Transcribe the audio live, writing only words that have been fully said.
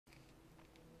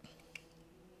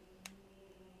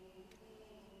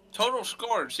Total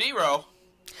score 0.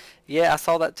 Yeah, I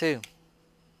saw that too.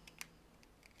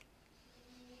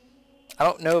 I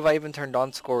don't know if I even turned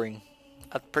on scoring.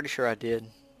 I'm pretty sure I did.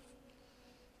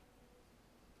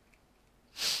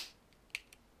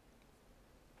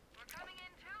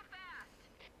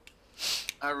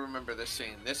 I remember this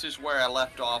scene. This is where I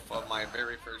left off of my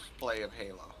very first play of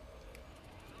Halo.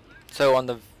 So on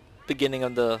the beginning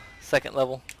of the second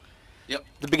level? Yep.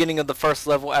 The beginning of the first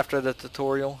level after the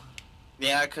tutorial?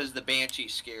 Yeah, because the Banshee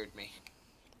scared me.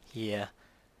 Yeah.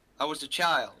 I was a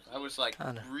child. I was like,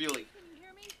 Kinda. really?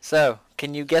 So,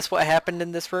 can you guess what happened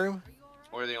in this room?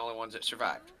 We're the only ones that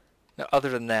survived. No, other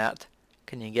than that,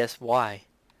 can you guess why?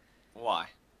 Why?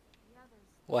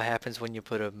 What happens when you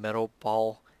put a metal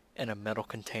ball in a metal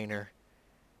container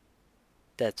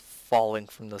that's falling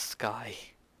from the sky?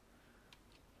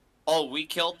 Oh, we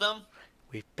killed them?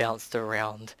 We bounced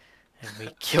around and we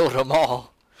killed them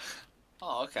all.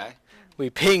 Oh, okay. We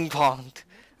ping-ponged.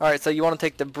 Alright, so you want to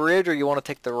take the bridge or you want to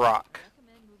take the rock?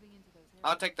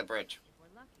 I'll take the bridge.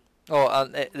 Oh,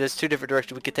 there's two different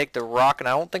directions. We could take the rock, and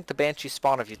I don't think the Banshees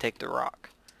spawn if you take the rock.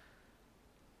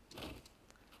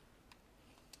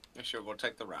 Yeah, sure, we'll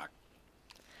take the rock.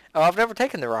 Oh, I've never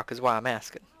taken the rock is why I'm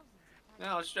asking.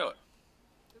 Yeah, let's do it.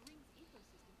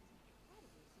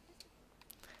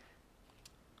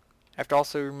 I have to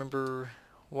also remember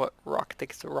what rock. I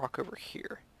think it's the rock over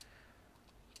here.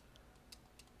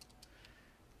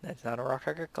 That's not a rock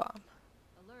I could climb.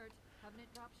 Alert, Covenant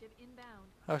dropship inbound.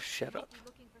 Oh, shut up.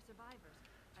 Looking for survivors.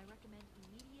 I recommend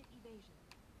immediate evasion.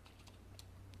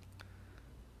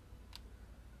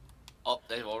 Oh,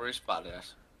 they've already spotted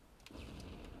us.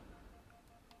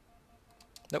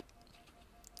 Nope.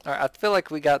 Alright, I feel like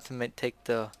we got to take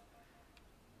the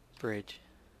bridge.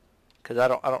 Because I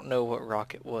don't know what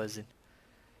rock it was. And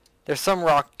there's some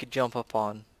rock you could jump up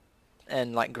on.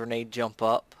 And like grenade jump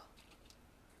up.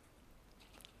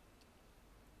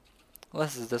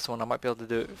 Unless it's this one, I might be able to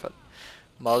do it if I...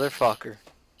 Motherfucker.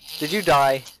 Did you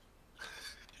die?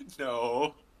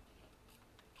 No.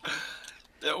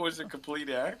 That was a complete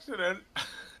accident.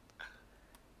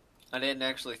 I didn't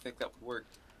actually think that would work,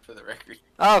 for the record.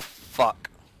 Oh, fuck.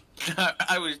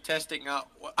 I was testing out...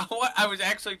 I was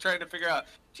actually trying to figure out...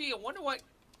 Gee, I wonder what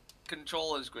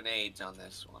controls grenades on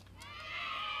this one.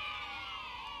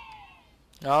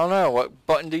 I don't know. What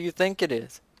button do you think it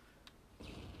is?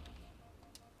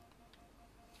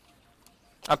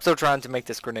 I'm still trying to make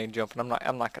this grenade jump, and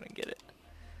I'm not gonna get it.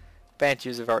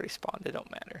 Banshees have already spawned. It don't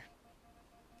matter.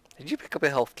 Did you pick up a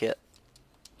health kit?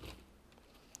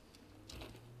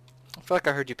 I feel like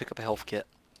I heard you pick up a health kit.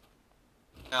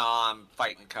 No, I'm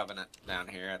fighting Covenant down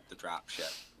here at the drop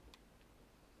ship.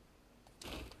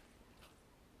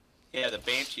 Yeah, the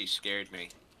Banshee scared me.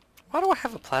 Why do I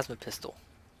have a plasma pistol?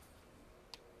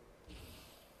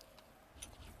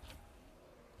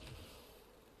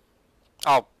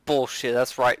 Oh, bullshit.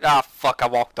 That's right. Ah, fuck. I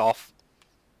walked off.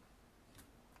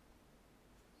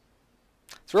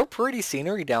 It's real pretty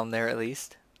scenery down there, at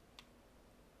least.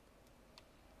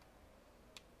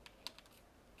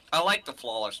 I like the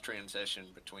flawless transition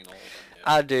between old and new.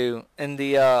 I do. In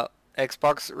the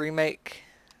Xbox remake,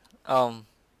 oh,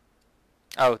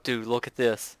 dude, look at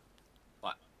this.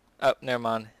 What? Oh, never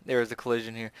mind. There is a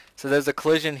collision here. So there's a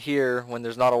collision here when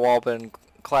there's not a wall, but in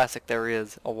Classic there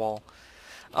is a wall.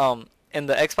 In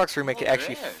the Xbox remake, it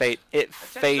actually faded.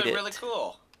 That's actually really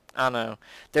cool. I know.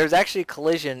 There's actually a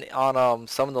collision on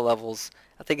some of the levels.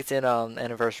 I think it's in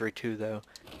Anniversary 2 though,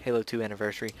 Halo 2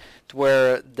 Anniversary, to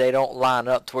where they don't line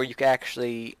up to where you can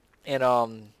actually in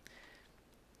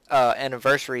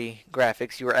Anniversary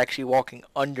graphics you are actually walking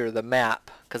under the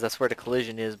map because that's where the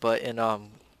collision is, but in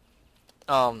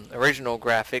original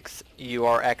graphics you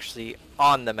are actually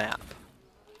on the map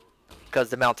because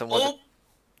the mountain wasn't.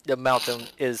 The mountain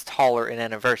is taller in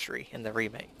Anniversary in the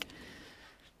remake.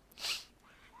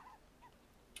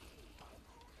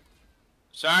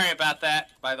 Sorry about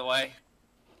that, by the way.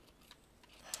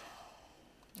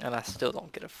 And I still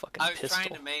don't get a fucking I was pistol.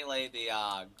 trying to melee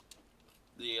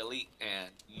the elite,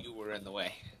 and you were in the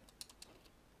way.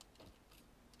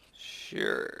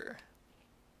 Sure.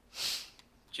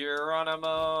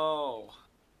 Geronimo!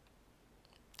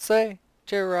 Say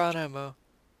Geronimo.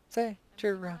 Say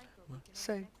Geronimo.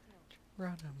 Say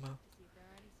Geronimo.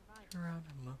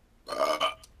 Geronimo.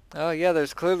 Oh yeah,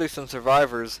 there's clearly some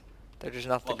survivors. They're just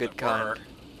not the good kind.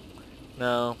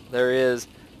 No, there is.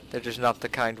 They're just not the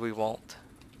kind we want.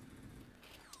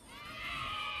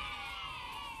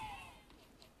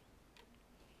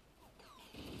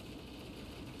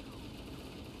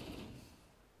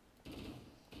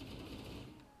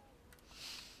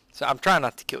 So I'm trying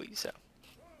not to kill you, so.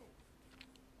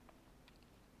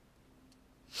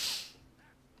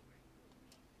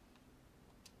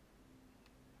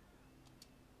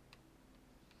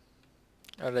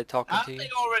 Are they talking to you? They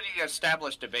already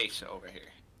established a base over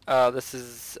here. This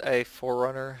is a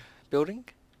Forerunner building.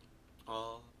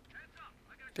 Oh.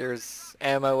 There's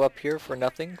ammo up here for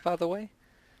nothing, by the way.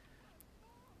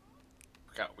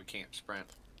 Forgot we can't sprint.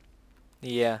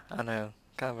 Yeah, I know.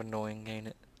 Kind of annoying, ain't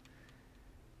it?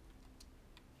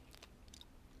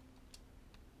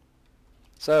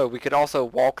 So, we could also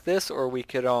walk this, or we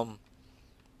could,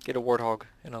 get a Warthog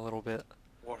in a little bit.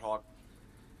 Warthog.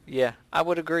 Yeah, I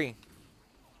would agree.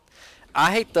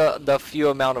 I hate the few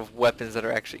amount of weapons that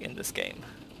are actually in this game.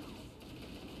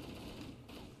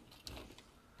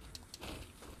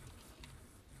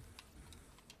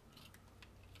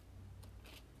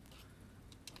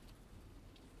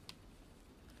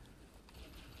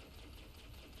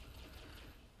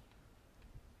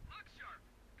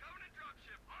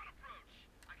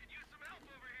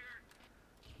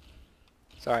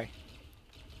 Sorry.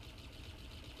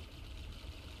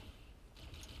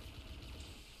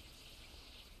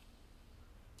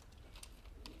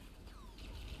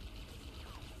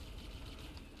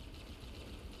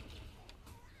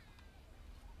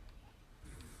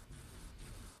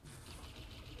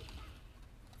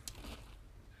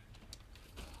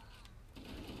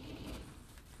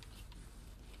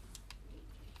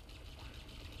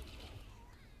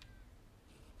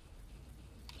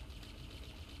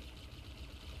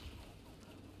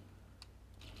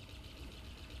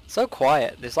 So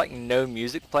quiet. There's like no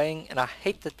music playing, and I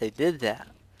hate that they did that.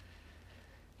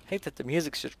 I hate that the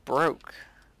music's just broke.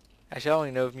 Actually, I don't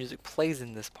even know if music plays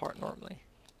in this part normally.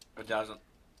 It doesn't.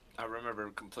 I remember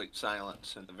complete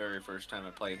silence in the very first time I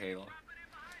played Halo.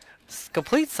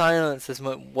 Complete silence is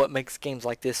what makes games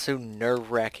like this so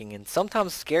nerve-wracking and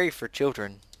sometimes scary for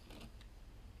children.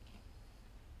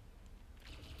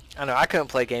 I know, I couldn't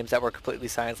play games that were completely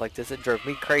silent like this. It drove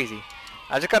me crazy.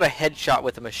 I just got a headshot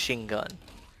with a machine gun.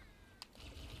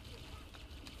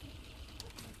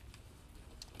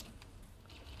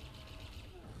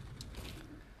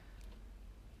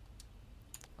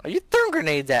 Are you throwing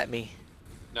grenades at me?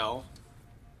 No.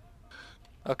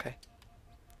 Okay.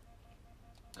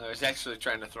 I was actually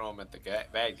trying to throw them at the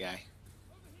bad guy.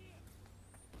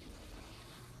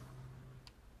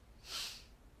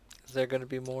 Is there going to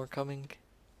be more coming?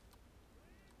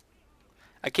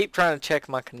 I keep trying to check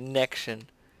my connection,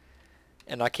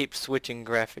 and I keep switching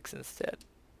graphics instead.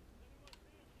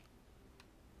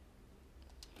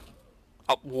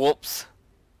 Oh, whoops.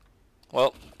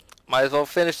 Well, might as well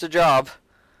finish the job.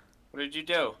 What did you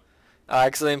do? I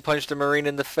accidentally punched a Marine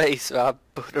in the face. So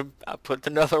I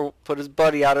put his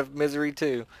buddy out of misery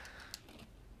too.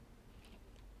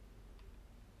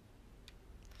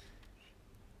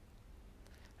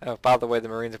 Oh, by the way, the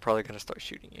Marines are probably going to start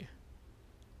shooting you.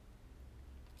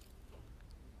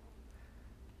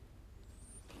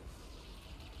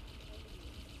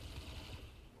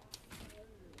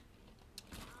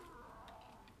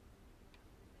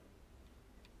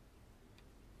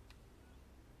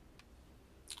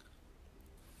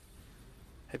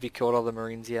 Have you killed all the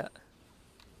Marines yet?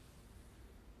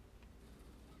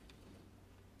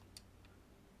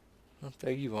 Oh,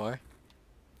 there you are.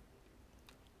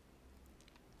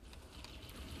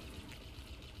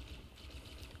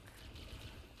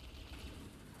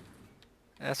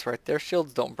 That's right, their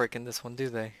shields don't break in this one, do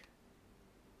they?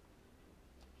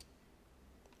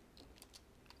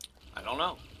 I don't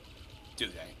know. Do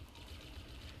they?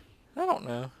 I don't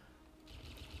know.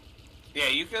 Yeah,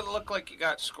 you could look like you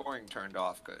got scoring turned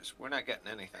off because we're not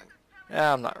getting anything.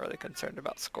 Yeah, I'm not really concerned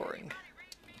about scoring.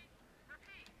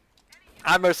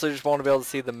 I mostly just want to be able to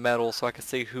see the medal so I can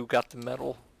see who got the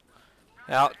medal.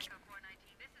 Ouch.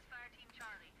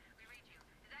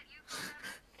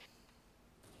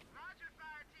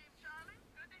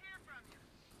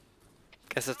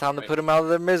 Guess it's time to put them out of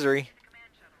their misery.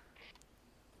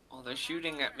 Well, they're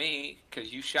shooting at me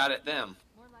because you shot at them.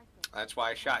 That's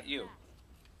why I shot you.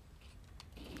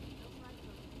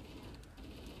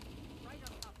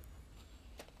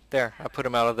 There, I put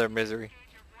them out of their misery.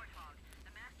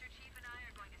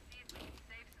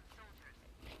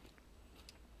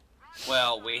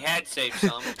 Well, we had saved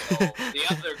some, so the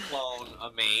other clone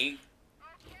of me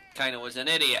kind of was an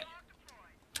idiot.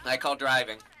 I call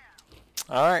driving.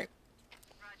 Alright.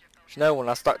 Just know when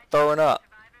I start throwing up.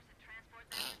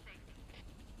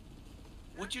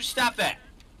 Would you stop that?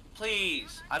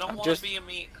 Please. I don't want to be a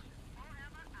me.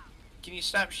 Can you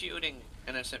stop shooting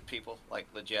innocent people, like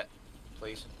legit,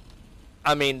 please?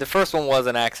 I mean, the first one was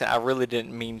an accident. I really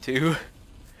didn't mean to.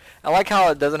 I like how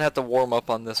it doesn't have to warm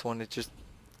up on this one. It just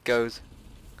goes.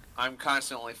 I'm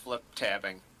constantly flip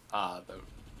tabbing the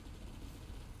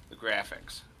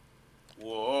graphics.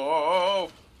 Whoa!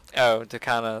 Oh, to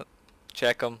kind of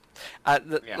check them.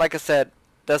 Yeah. Like I said,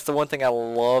 that's the one thing I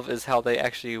love is how they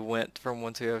actually went from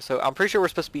one to the other. So I'm pretty sure we're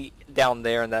supposed to be down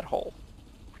there in that hole.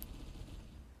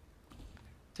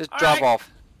 Just drive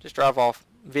off. Just drive off.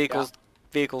 Vehicles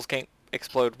can't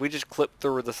explode. We just clipped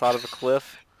through the side of a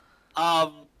cliff.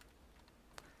 Nope.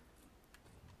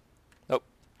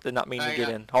 Did not mean to get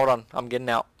in. Hold on. I'm getting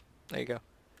out. There you go.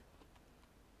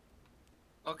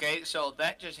 Okay, so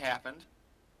that just happened.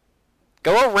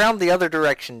 Go around the other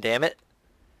direction, damn it.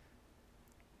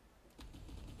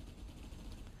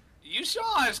 You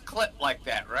saw us clip like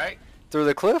that, right? Through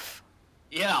the cliff?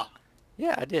 Yeah.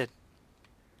 Yeah, I did.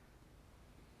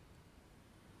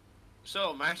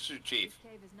 So, Master Chief,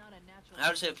 Cave is not a natural how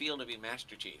does it feel to be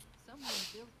Master Chief? Someone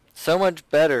built it. So much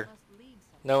better. Must leave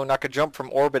something. No, I could jump from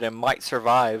orbit and might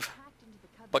survive, Packed into the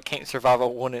cupboard. but can't survive a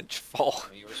 1-inch fall.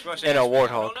 You were supposed to In a ask me, I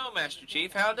warthog. don't know, Master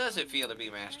Chief. How does it feel to be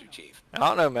Master Chief? I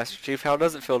don't know, Master Chief. How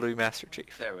does it feel to be Master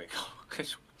Chief? There we go.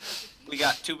 'Cause we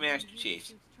got two Master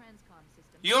Chiefs. Transcom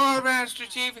system. You're Master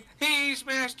Chief. He's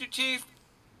Master Chief.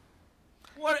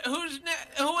 What? Who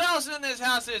else in this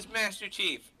house is Master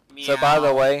Chief? Meow. So by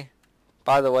the way,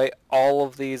 all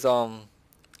of these all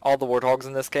the warthogs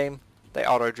in this game, they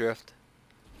auto drift.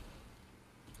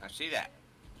 I see that.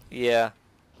 Yeah.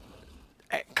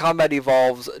 Combat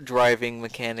Evolve's driving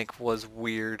mechanic was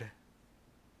weird.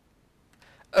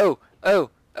 Oh,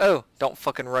 don't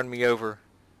fucking run me over.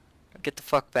 Get the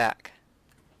fuck back.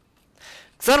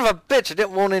 Son of a bitch, I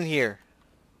didn't want in here.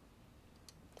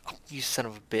 Oh, you son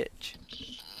of a bitch.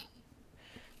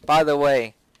 By the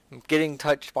way, getting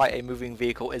touched by a moving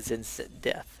vehicle is instant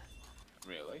death.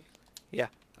 Really? Yeah.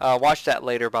 Watch that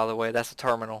later, by the way. That's a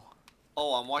terminal.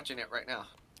 Oh, I'm watching it right now.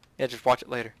 Yeah, just watch it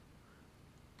later.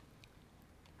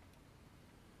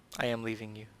 I am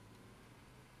leaving you.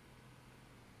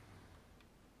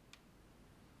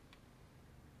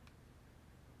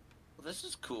 Well, this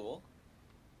is cool.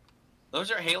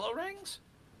 Those are Halo rings?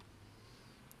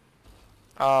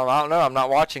 I don't know. I'm not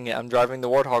watching it. I'm driving the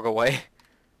warthog away.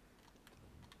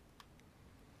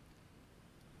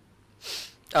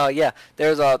 Yeah.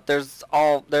 There's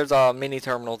mini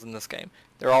terminals in this game.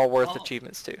 They're all worth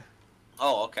achievements too.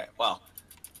 Oh, okay. Well,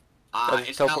 Does it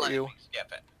it's not teleport letting you? me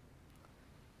skip it.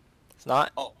 It's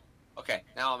not? Oh, okay.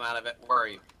 Now I'm out of it. Where are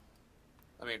you?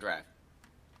 Let me drive.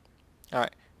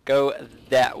 Alright. Go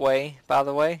that way, by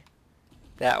the way.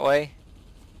 That way.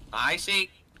 I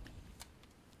see.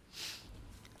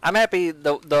 I'm happy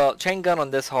the chain gun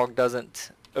on this hog doesn't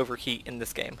overheat in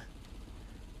this game.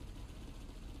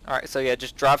 Alright, so yeah,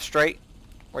 just drive straight.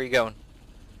 Where are you going?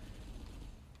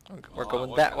 We're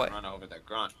going that way. Run over the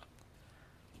grunt.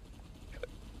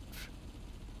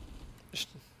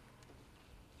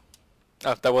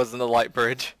 Oh, that wasn't the light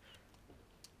bridge.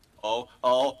 Oh,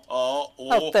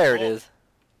 There it is.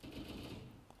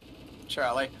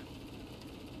 Charlie.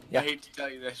 Yeah. I hate to tell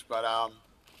you this, but I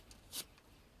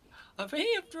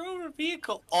may have thrown a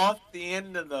vehicle off the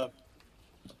end of the.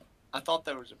 I thought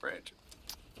there was a bridge.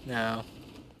 No.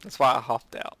 That's why I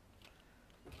hopped out.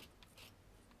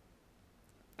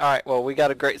 Alright, well, we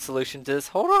got a great solution to this.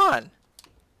 Hold on!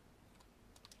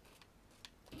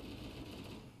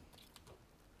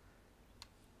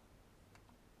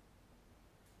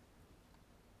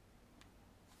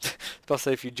 I was about to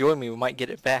say, if you join me, we might get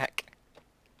it back.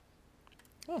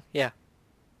 Oh, yeah.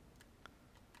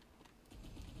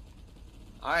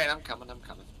 Alright, I'm coming.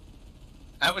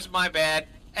 That was my bad.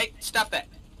 Hey, stop that.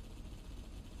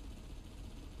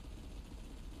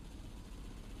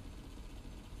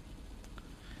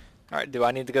 Alright, do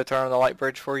I need to go turn on the light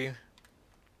bridge for you?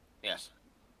 Yes.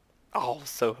 Oh, I was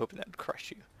so hoping that would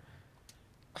crush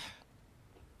you.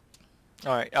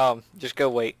 Alright, just go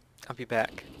wait. I'll be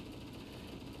back.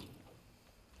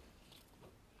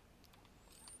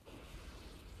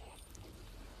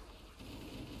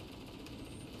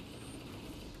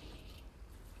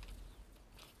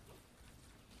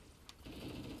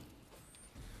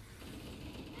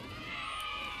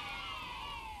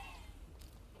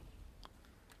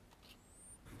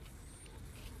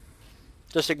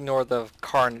 Just ignore the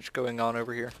carnage going on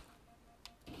over here.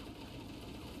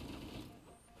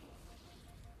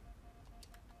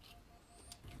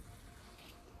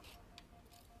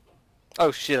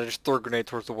 Oh shit, I just threw a grenade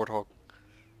towards the warthog.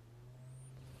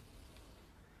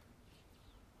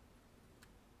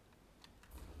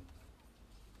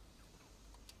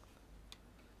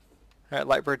 Alright,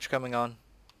 light bridge coming on.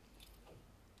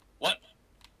 What?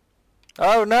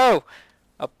 Oh no!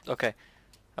 Oh, okay.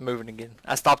 I'm moving again.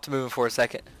 I stopped moving for a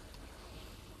second.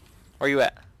 Where you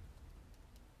at?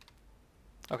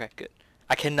 Okay, good.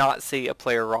 I cannot see a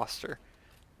player roster.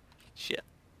 Shit.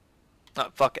 Oh,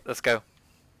 fuck it. Let's go.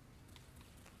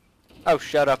 Oh,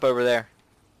 shut up over there.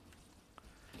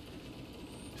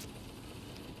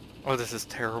 Oh, this is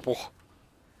terrible.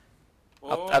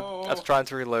 I was trying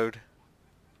to reload.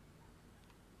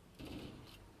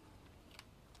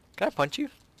 Can I punch you?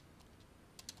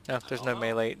 No, there's no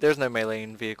melee. There's no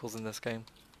meleeing vehicles in this game.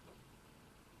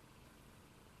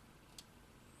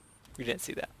 You didn't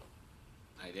see that.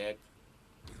 I did.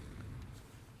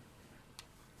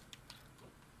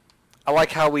 I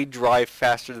like how we drive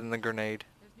faster than the grenade.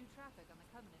 There's new traffic on the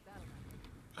Covenant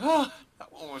battle.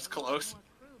 That one was close. More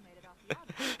crew made it off the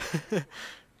autobahn.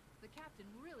 The captain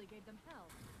really gave them hell.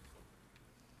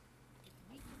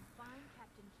 If we can find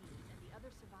Captain Keyes and the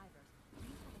other survivors, we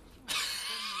have a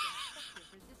chance of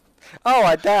forming an effective resistance. Oh,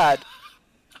 I died.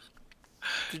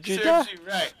 Did you die? Serves you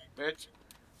right, bitch.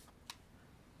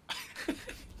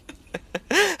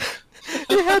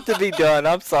 It had to be done.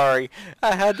 I'm sorry.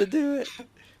 I had to do it.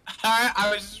 I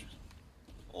was...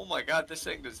 Oh my god, this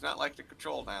thing does not like the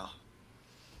control now.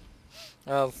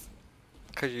 Well,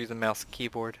 because you're using mouse and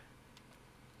keyboard.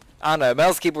 I don't know,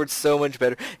 mouse and keyboard's so much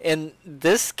better. In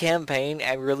this campaign,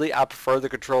 I prefer the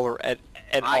controller at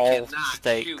all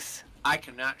stakes. I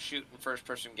cannot shoot in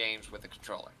first-person games with a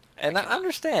controller. And I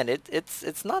understand,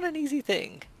 it's not an easy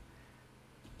thing.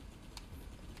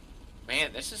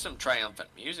 Man, this is some triumphant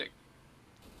music.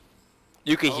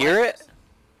 You can hear it?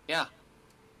 Yeah.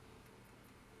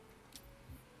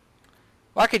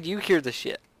 Why could you hear the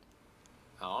shit?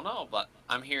 I don't know, but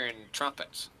I'm hearing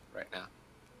trumpets right now.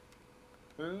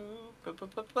 Boom, boom, boom,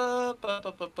 boom, boom,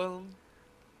 boom, boom, boom,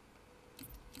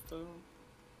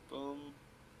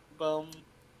 boom,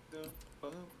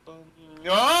 boom, boom.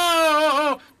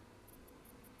 Oh!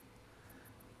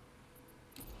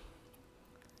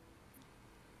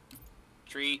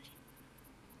 Treat.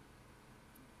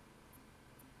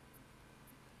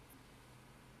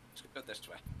 Let's go this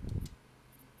way.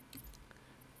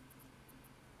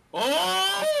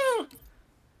 Oh!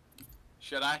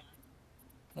 Should I?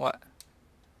 What?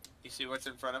 You see what's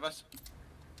in front of us?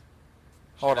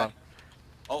 Hold on.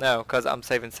 Oh. No, because I'm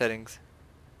saving settings.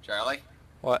 Charlie?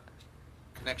 What?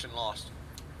 Connection lost.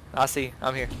 I see.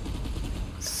 I'm here.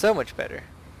 So much better.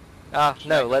 Ah,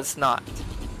 no, let's not.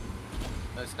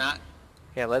 Let's not.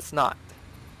 Yeah, let's not.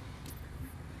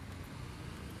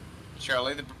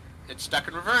 Charlie, it's stuck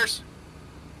in reverse.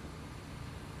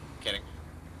 Kidding.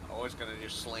 I was gonna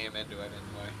just slam into it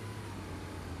anyway.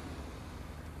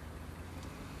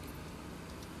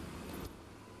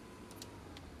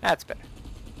 That's better.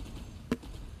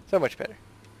 So much better.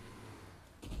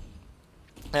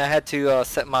 And I had to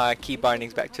set my key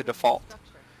bindings back to default.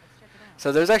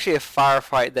 So there's actually a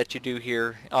firefight that you do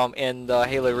here in the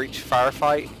Halo Reach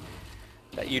firefight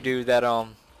that you do that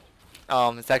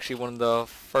it's actually one of the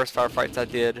first firefights I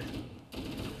did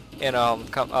in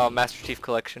Master Chief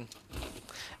Collection.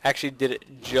 I actually did it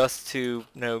just to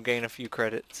gain a few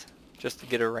credits, just to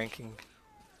get a ranking.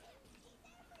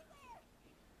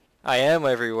 I am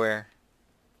everywhere.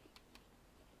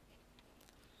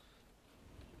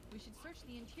 We should search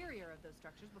the interior of those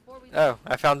structures before we... Oh,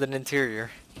 I found an interior.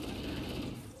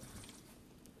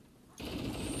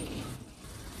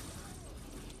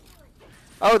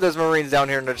 Oh, there's Marines down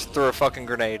here and I just threw a fucking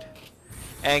grenade.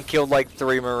 And killed like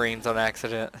 3 Marines on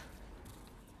accident.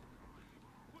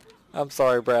 I'm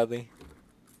sorry, Bradley.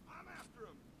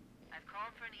 I've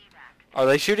called for an evac. Are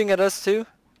they shooting at us too?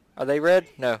 Are they red?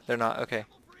 No, they're not. Okay.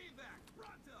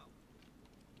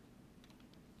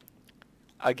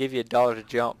 I'll give you $1 to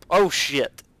jump. Oh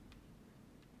shit!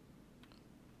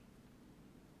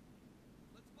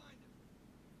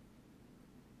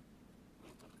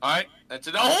 Alright, that's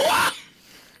it. Oh!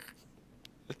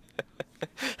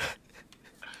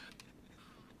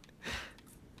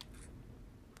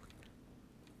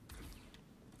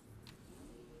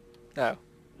 No,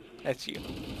 that's you.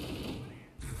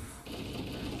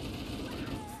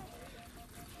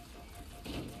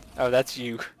 Oh, that's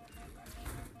you.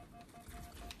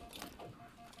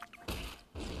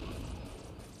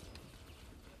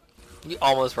 You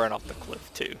almost ran off the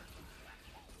cliff too.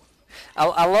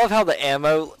 I love how the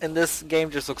ammo in this game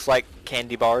just looks like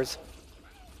candy bars.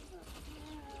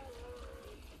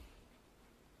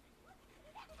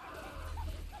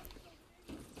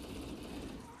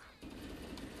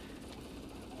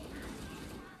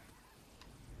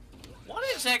 What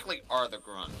exactly are the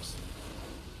grunts?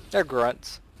 They're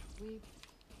grunts. We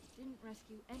didn't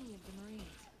rescue any of the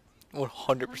Marines.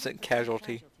 100%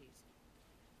 casualty.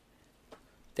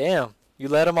 Damn, you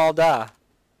let them all die.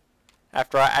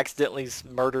 After I accidentally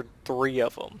murdered 3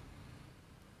 of them.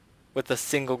 With a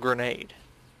single grenade.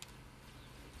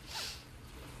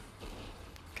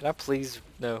 Can I please,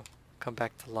 no, come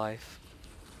back to life?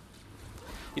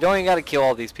 You don't even gotta kill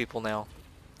all these people now.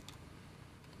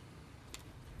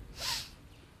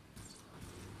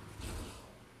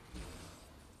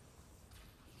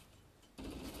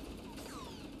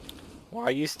 Why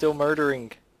are you still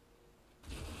murdering?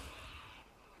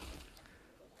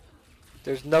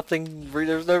 There's no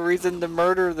reason to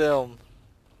murder them.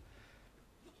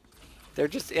 They're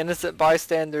just innocent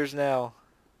bystanders now.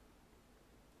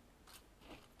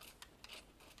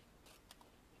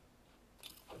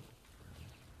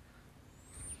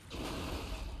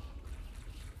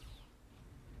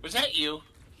 Was that you?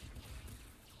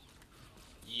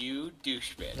 You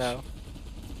douche bitch. No.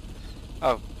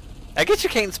 Oh. I guess you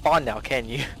can't spawn now, can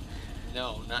you?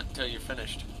 No, not until you're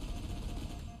finished.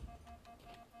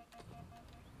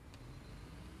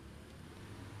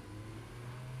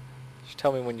 Just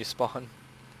tell me when you spawn.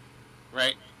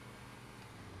 Right.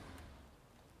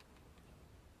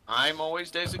 I'm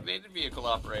always designated vehicle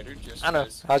operator, just I know.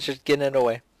 I was just getting it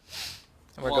away.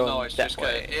 And we're well, going no, it's that just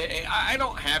way. I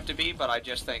don't have to be, but I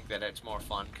just think that it's more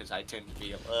fun because I tend to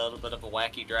be a little bit of a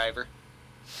wacky driver.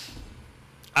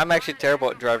 I'm actually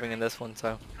terrible at driving in this one,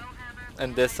 so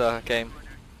in this game,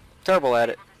 terrible at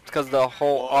it because the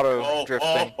whole auto drift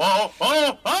thing.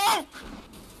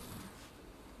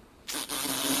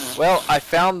 Well, I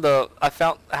found.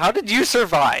 How did you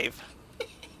survive?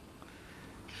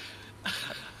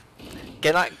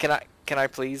 Can I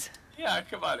please? Yeah,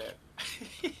 come on in.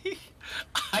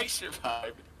 I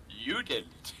survived. You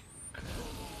didn't.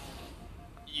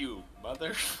 You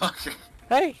motherfucker.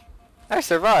 Hey, I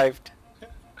survived.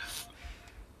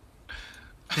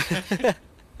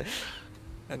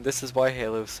 And this is why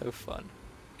Halo's so fun.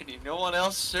 And no one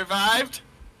else survived?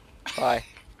 Bye.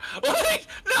 Wait!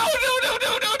 No!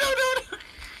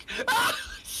 Ah!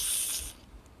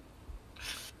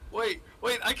 Wait!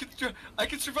 I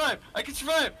can survive! I can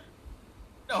survive!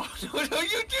 No,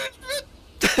 you did!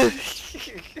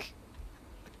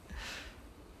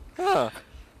 Huh.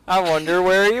 I wonder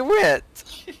where he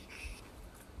went.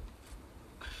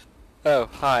 Oh,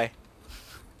 hi.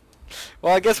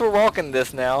 Well, I guess we're walking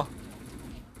this now.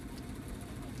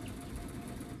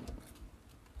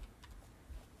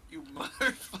 You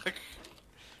motherfucker.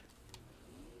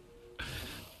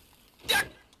 Yeah.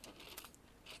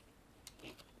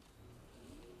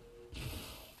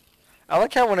 I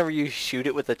like how whenever you shoot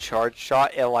it with a charge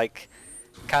shot, it like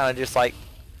kind of just like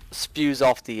spews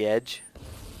off the edge.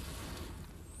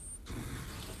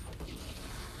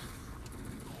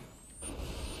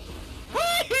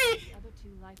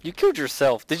 You killed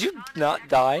yourself. Did you not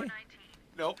die?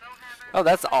 Nope. Oh,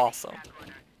 that's awesome.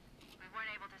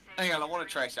 Hang on, I want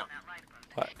to try something.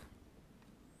 What?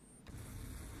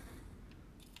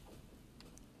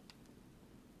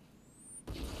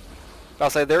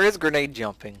 I'll say there is grenade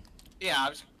jumping. Yeah, I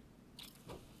was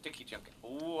sticky jumping.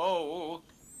 Whoa.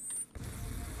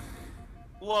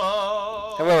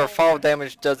 Whoa. However, fall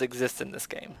damage does exist in this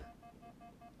game.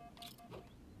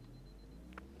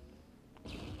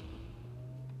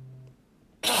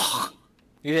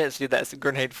 You didn't see that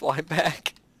grenade fly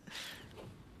back?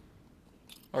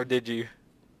 Or did you?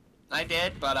 I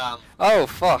did, but oh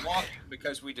fuck! walked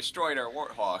because we destroyed our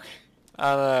warthog.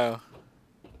 I know.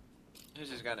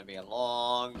 This is gonna be a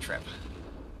long trip.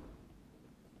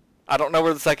 I don't know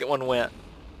where the second one went.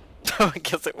 I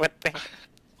guess it went there.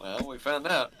 Well, we found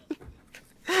out.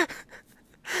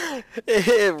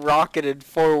 It rocketed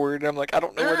forward. And I'm like, I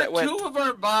don't know where that went. There are two of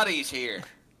our bodies here.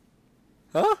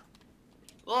 Huh?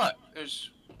 Look, there's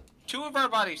two of our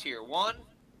bodies here. 1,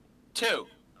 2.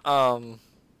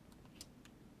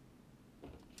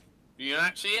 Do you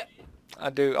not see it? I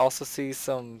do also see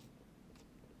some.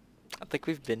 I think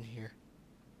we've been here.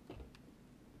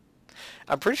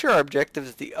 I'm pretty sure our objective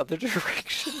is the other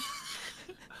direction.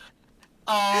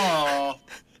 Oh.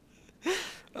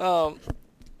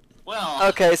 Well.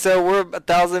 Okay, so we're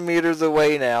 1,000 meters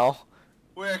away now.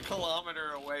 We're a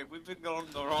kilometer away. We've been going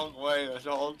the wrong way this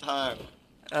whole time.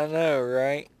 I know,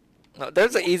 right? No,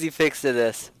 there's an easy fix to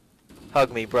this.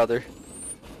 Hug me, brother.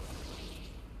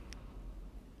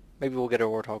 Maybe we'll get our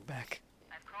warthog back.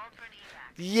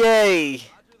 Yay!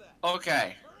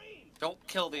 Okay. Don't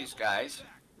kill these guys.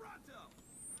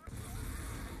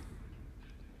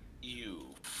 You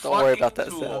Don't worry about that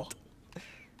tool. sound.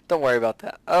 Don't worry about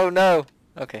that. Oh no!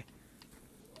 Okay.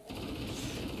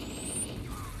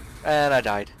 And I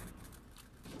died.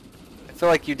 I feel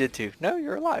like you did too. No,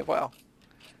 you're alive. Wow.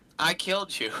 I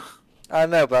killed you. I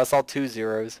know, but I saw 2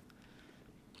 zeros.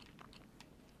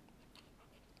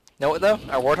 Know what though?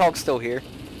 Our warthog's still here.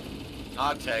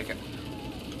 I'll take it.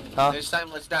 Huh? This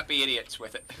time, let's not be idiots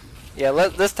with it. Yeah,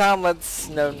 this time let's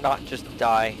not just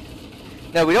die.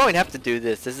 No, we don't even have to do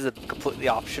this. This is a completely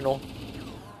optional.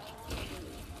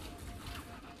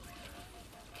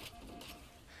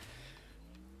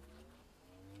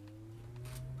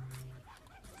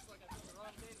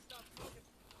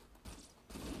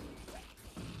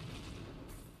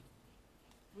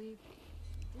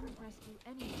 rescue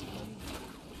any team.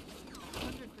 100%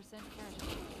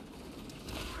 casualty.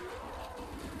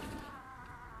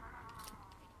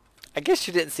 I guess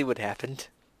you didn't see what happened.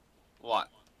 What?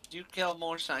 Did you kill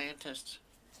more scientists?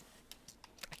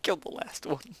 I killed the last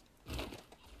one.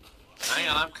 Hang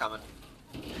on, I'm coming.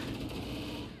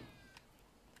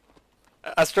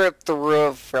 I straight threw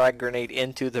a frag grenade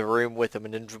into the room with him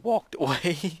and then just walked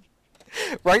away.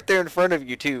 Right there in front of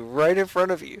you too. Right in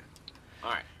front of you.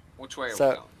 Alright, which way are we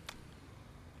So, going?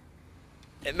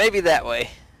 it may be that way.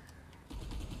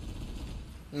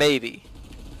 Maybe.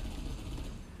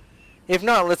 If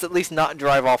not, let's at least not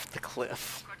drive off the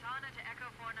cliff. Cortana to Echo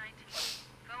 419.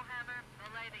 Go Hammer,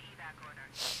 relay the evac order.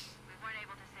 We weren't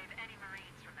able to save any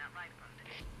Marines from that lifeboat.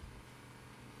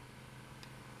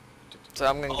 So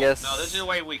I'm gonna Oh, guess. no, this is the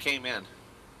way we came in.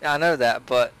 Yeah, I know that,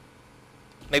 but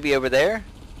maybe over there?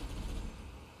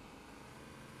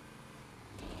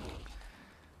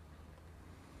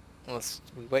 Unless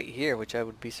we wait here, which I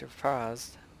would be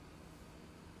surprised.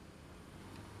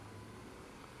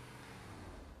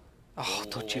 Oh,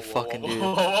 don't you fucking do it.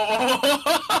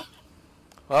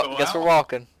 Well, guess we're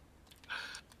walking.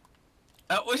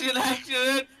 That was an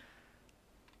accident!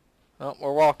 Oh,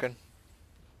 we're walking.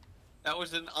 That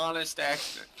was an honest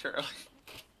accident, Charlie.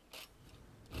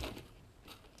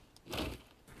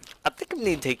 I think I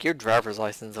need to take your driver's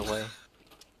license away.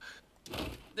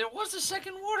 There was a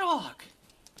second warthog!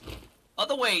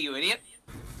 Other way, you idiot!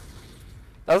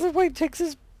 The other way takes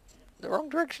us the wrong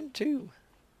direction too.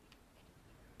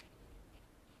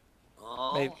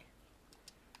 Oh. Maybe.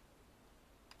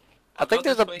 I I'll think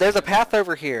go there's a path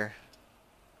over here.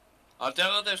 I'll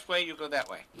go this way, you go that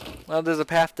way. Well, there's a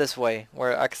path this way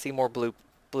where I can see more blue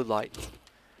lights.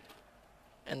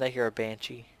 And I hear a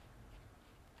banshee.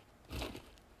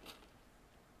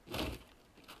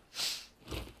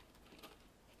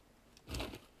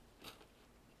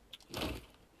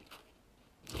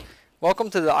 Welcome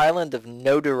to the island of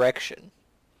no direction,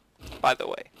 by the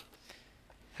way.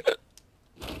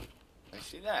 I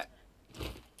see that.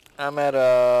 I'm at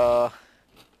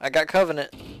I got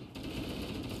Covenant.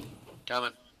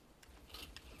 Coming.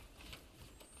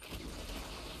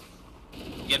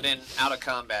 Get in out of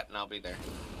combat and I'll be there.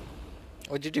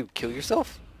 What'd you do? Kill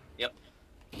yourself? Yep.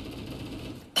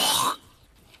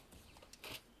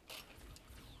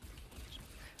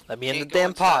 Let me in the Can't go damn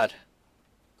inside. pod.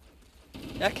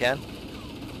 Yeah, I can.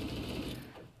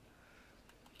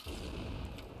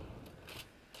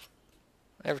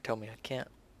 Never tell me I can't.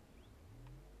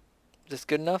 Is this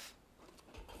good enough?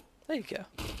 There you go.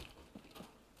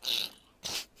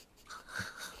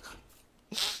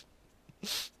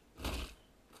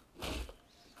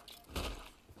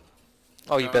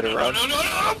 Oh, you better run.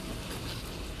 No.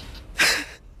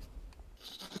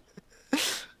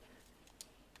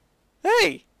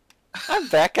 Hey! I'm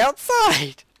back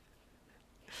outside!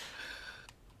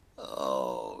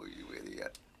 Oh, you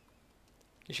idiot.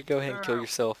 You should go ahead and kill Girl.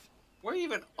 yourself. Where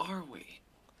even are we? You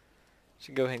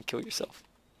should go ahead and kill yourself.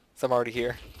 So I'm already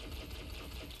here.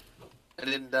 I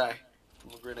didn't die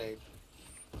from a grenade.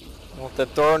 I'll have to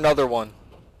throw another one.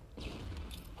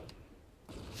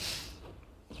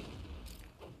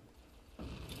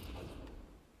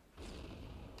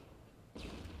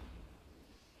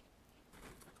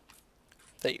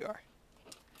 There you are.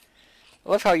 I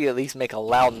love how you at least make a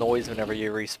loud noise whenever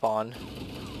you respawn.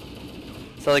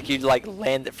 It's like you'd like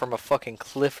land it from a fucking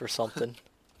cliff or something.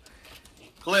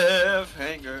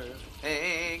 Cliffhanger,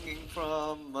 hanging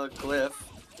from a cliff.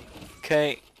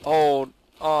 Can't hold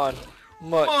on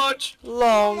much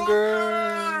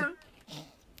longer.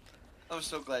 I'm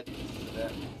so glad you remember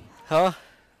that. Huh?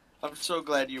 I'm so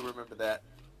glad you remember that.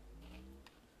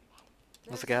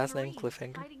 What's the guy's name?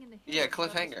 Cliffhanger? Yeah,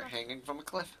 cliffhanger, hanging from a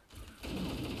cliff.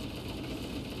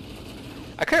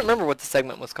 I couldn't remember what the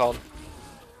segment was called.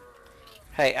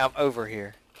 Hey, I'm over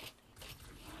here.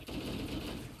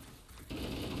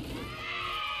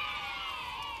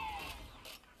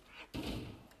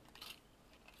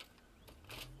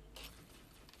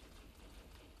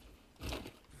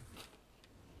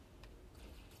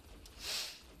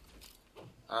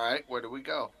 Alright, where do we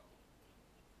go?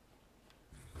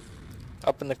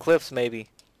 Up in the cliffs, maybe.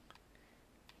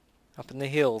 Up in the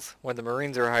hills, where the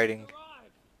Marines are hiding.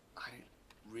 I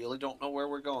really don't know where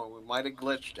we're going. We might have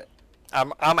glitched it.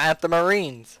 I'm at the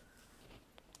Marines.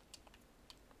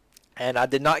 And I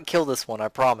did not kill this one, I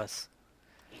promise.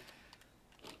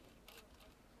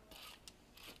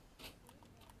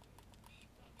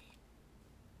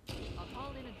 I'll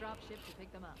call in a drop ship to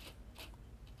pick them up.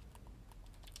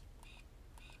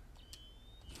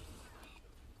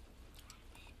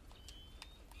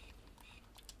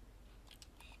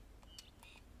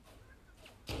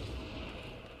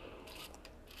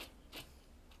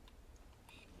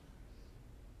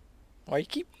 Why you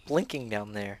keep blinking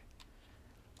down there?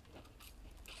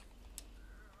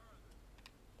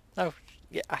 Oh,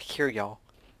 yeah, I hear y'all.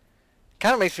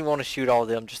 Kind of makes me want to shoot all of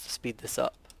them just to speed this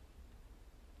up.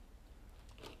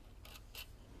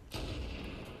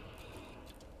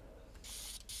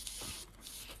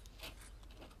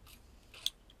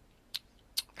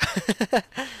 You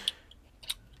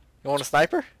want a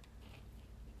sniper?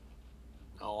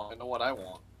 Oh, I know what I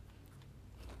want.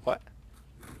 What?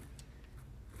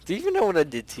 Do you even know what I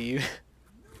did to you?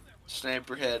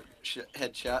 Sniper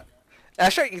headshot. I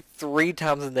shot you 3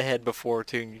 times in the head before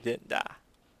too and you didn't die.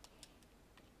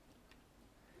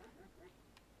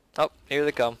 Oh, here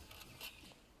they come.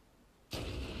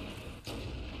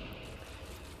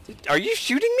 Are you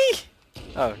shooting me?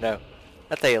 Oh no,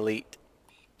 that's a elite.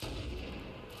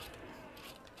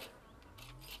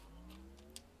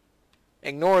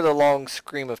 Ignore the long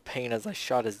scream of pain as I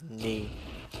shot his knee.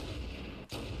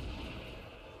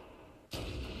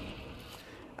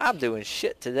 I'm doing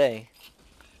shit today.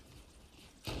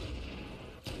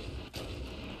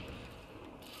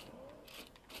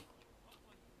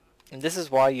 And this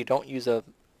is why you don't use a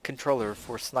controller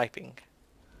for sniping.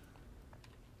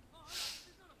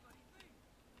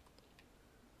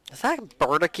 Is that a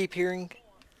bird I keep hearing?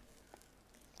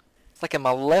 It's like in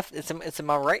my left, it's in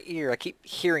my right ear. I keep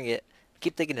hearing it. I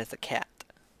keep thinking it's a cat.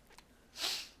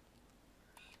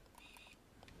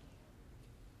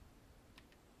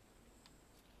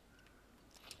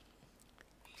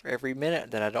 For every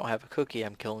minute that I don't have a cookie,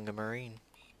 I'm killing a Marine.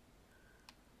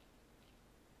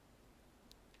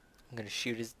 I'm gonna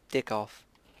shoot his dick off.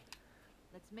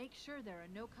 Let's make sure there are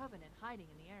no Covenant hiding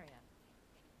in the area.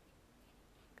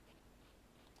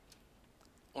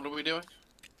 What are we doing?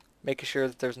 Making sure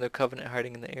that there's no Covenant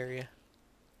hiding in the area.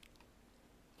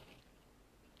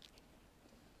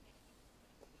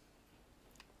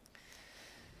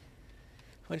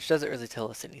 Which doesn't really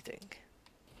tell us anything.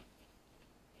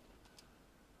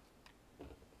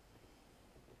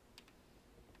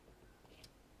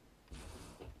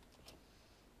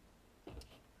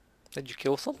 Did you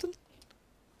kill something?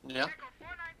 Yeah. Echo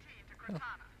 419 to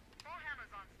Cortana.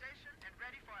 Foehammer's on station and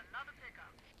ready for another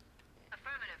pickup.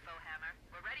 Affirmative, Foehammer.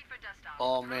 We're ready for dust off.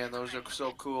 Oh man, those are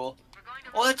so cool. We're going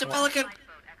to Oh, that's a launch pelican!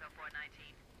 lifeboat, Echo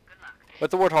 419. Good luck.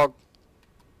 With the Warthog.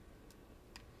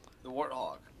 The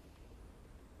Warthog.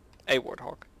 A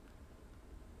Warthog.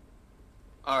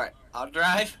 Alright, I'll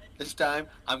drive. This time,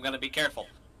 I'm gonna be careful.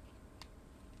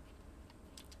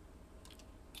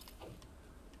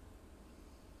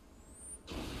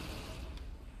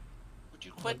 Would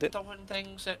you quit throwing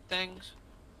things at things?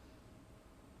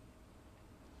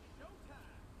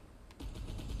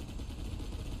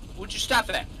 Would you stop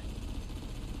that?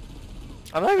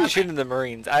 I'm not even Okay. shooting the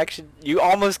Marines. You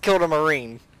almost killed a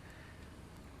Marine.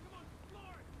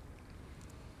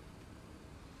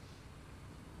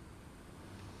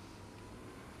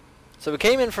 So we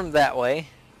came in from that way.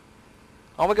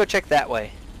 I'm gonna go check that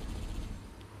way.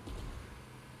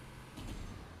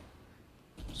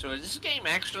 So is this game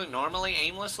actually normally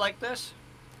aimless like this?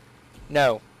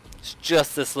 No, it's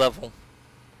just this level.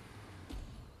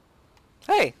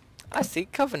 Hey, I see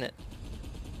Covenant.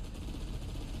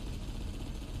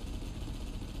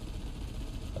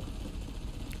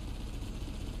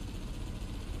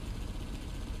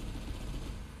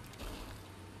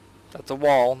 That's a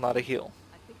wall, not a hill.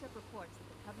 I picked up reports that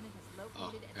the Covenant has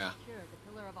located and yeah. secured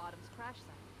the Pillar of Autumn's crash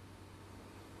site.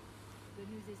 The good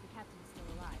news is the captain is still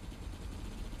alive.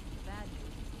 The bad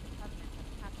news is that the Covenant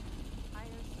have captured the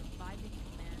entire surviving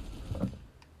command group.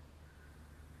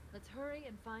 Let's hurry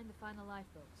and find the final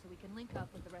lifeboat so we can link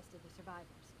up with the rest of the survivors.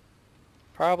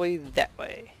 Probably that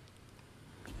way.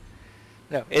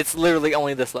 No, it's literally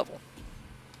only this level.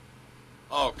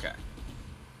 Okay.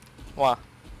 Why?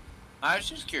 I was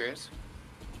just curious.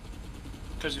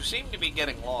 Because you seem to be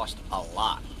getting lost a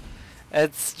lot.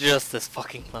 It's just this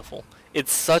fucking level.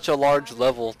 It's such a large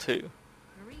level too.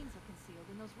 Marines are concealed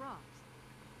in those rocks.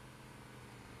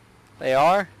 They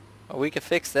are? Well, we can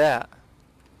fix that.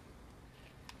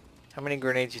 How many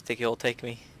grenades you think it'll take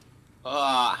me?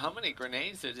 How many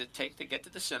grenades does it take to get to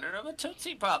the center of a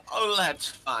Tootsie Pop? Oh, let's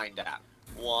find out.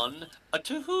 1, a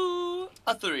 2,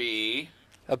 a 3.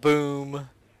 A boom.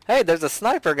 Hey, there's a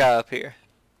sniper guy up here.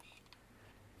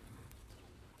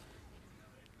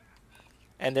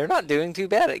 And they're not doing too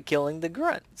bad at killing the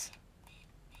grunts.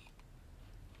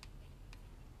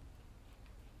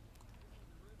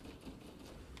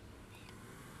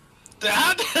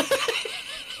 Dad?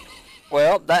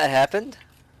 Well, that happened.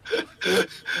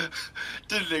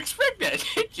 Didn't expect that,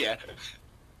 did ya?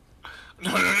 No.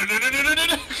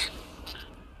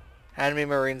 How many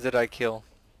Marines did I kill?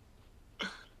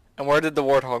 And where did the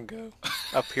warthog go?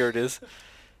 Up here it is.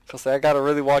 So say I gotta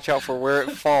really watch out for where it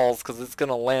falls, because it's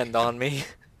gonna land on me.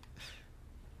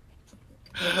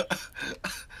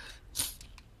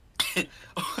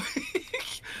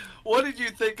 What did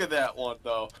you think of that one,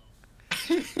 though?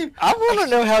 I want to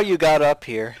know how you got up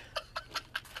here.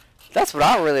 That's what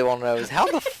I really want to know, is how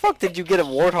the fuck did you get a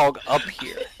warthog up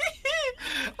here?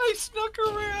 I snuck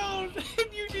around,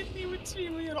 and you didn't even see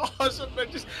me at all. So I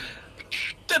just...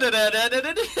 That's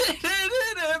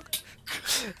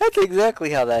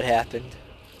exactly how that happened.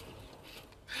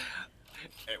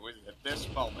 It was at this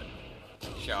moment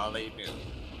Charlie knew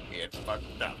he had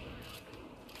fucked up.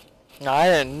 I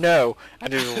didn't know. I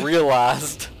just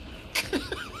realized.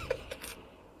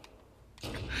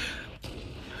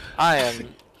 I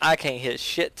can't hit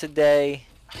shit today.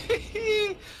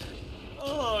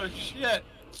 Oh shit.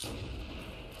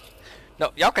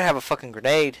 No, y'all can have a fucking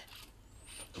grenade.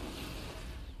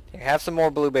 Here, have some more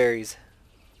blueberries.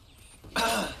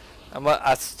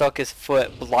 I stuck his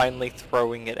foot blindly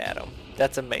throwing it at him.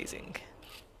 That's amazing.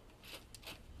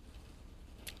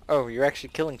 Oh, you're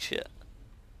actually killing shit.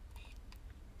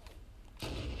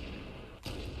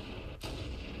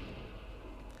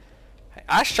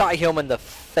 I shot him in the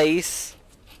face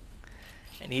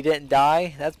and he didn't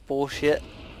die. That's bullshit.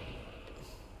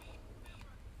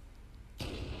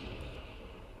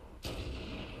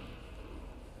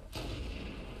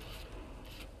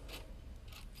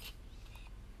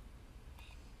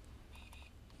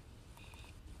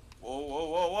 Whoa, whoa,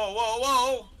 whoa, whoa, whoa,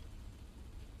 whoa!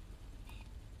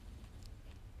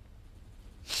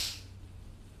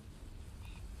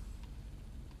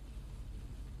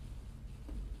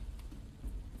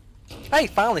 Hey,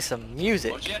 finally some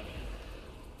music. Bullshit.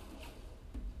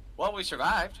 Well, we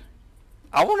survived.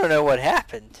 I want to know what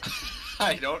happened.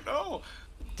 I don't know.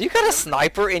 Do you got a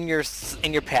sniper in your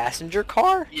passenger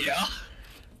car? Yeah.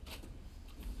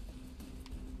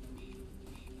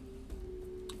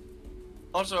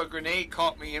 Also, a grenade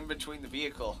caught me in between the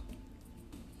vehicle.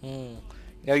 Hmm.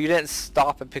 No, you didn't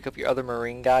stop and pick up your other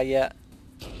Marine guy yet?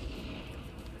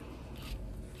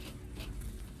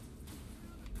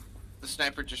 The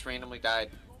sniper just randomly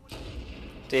died.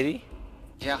 Did he?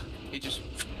 Yeah, he just...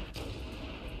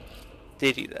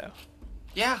 Did he, though?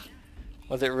 Yeah.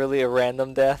 Was it really a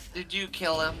random death? Did you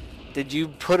kill him? Did you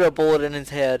put a bullet in his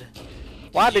head?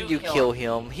 Why did you kill kill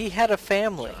him? He had a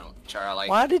family. Charlie.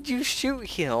 Why did you shoot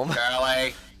him?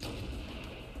 Charlie.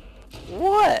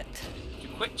 What? Did you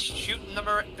quit shooting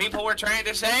the people we're trying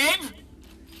to save?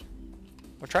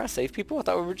 We're trying to save people? I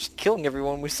thought we were just killing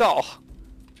everyone we saw.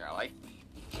 Charlie.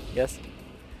 Yes.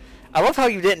 I love how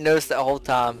you didn't notice that whole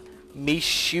time me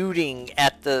shooting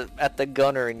at the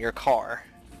gunner in your car.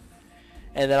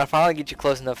 And then I finally get you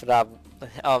close enough that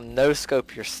I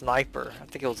no-scope your sniper. I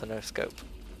think it was a no-scope.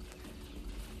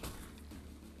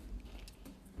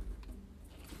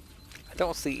 I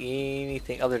don't see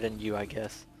anything other than you, I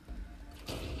guess.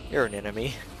 You're an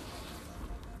enemy.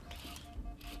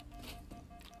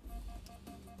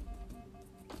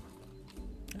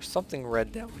 There's something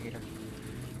red down here.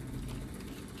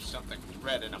 Something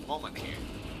red in a moment here.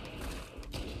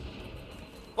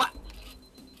 What?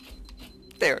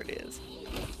 There it is.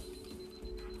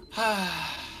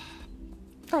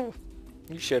 Oh,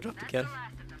 you showed up again.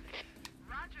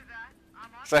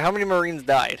 So how many Marines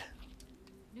died?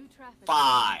 New traffic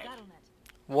 5. Battlenet.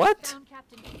 What? Found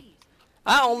Captain Keys.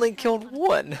 I only killed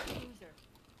one.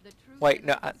 Wait,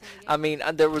 no, I mean,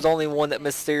 there was only one that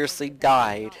mysteriously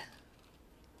died.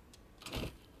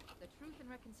 The Truth and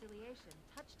Reconciliation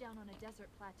touched down on a desert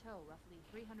plateau roughly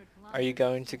 300 kilometers. Are you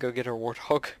going to go get her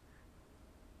warthog?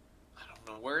 I don't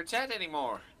know where it's at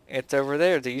anymore. It's over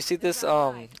there. Do you see this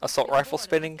assault rifle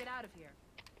spinning? Get out of here.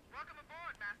 Welcome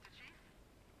aboard, Master Chief.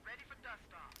 Ready for dust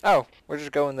off. Oh, we're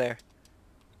just going there.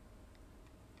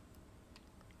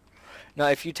 Now,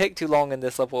 if you take too long in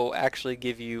this level, it will actually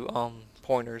give you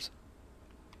pointers.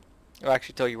 It'll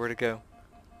actually tell you where to go.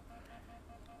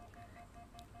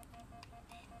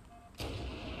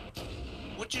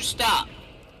 Would you stop?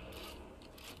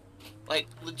 Like,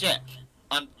 legit.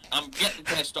 I'm getting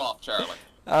pissed off, Charlie.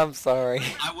 I'm sorry.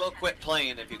 I will quit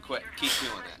playing if you keep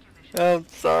doing that. I'm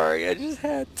sorry. I just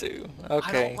had to.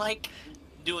 Okay. I don't like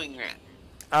doing that.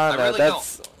 I don't know. really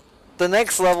That's the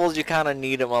next levels. You kind of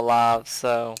need them alive.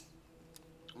 So.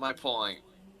 My point.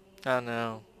 I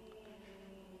know.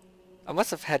 I must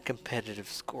have had competitive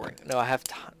scoring. No, I have.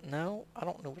 No, I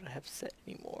don't know what I have set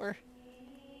anymore.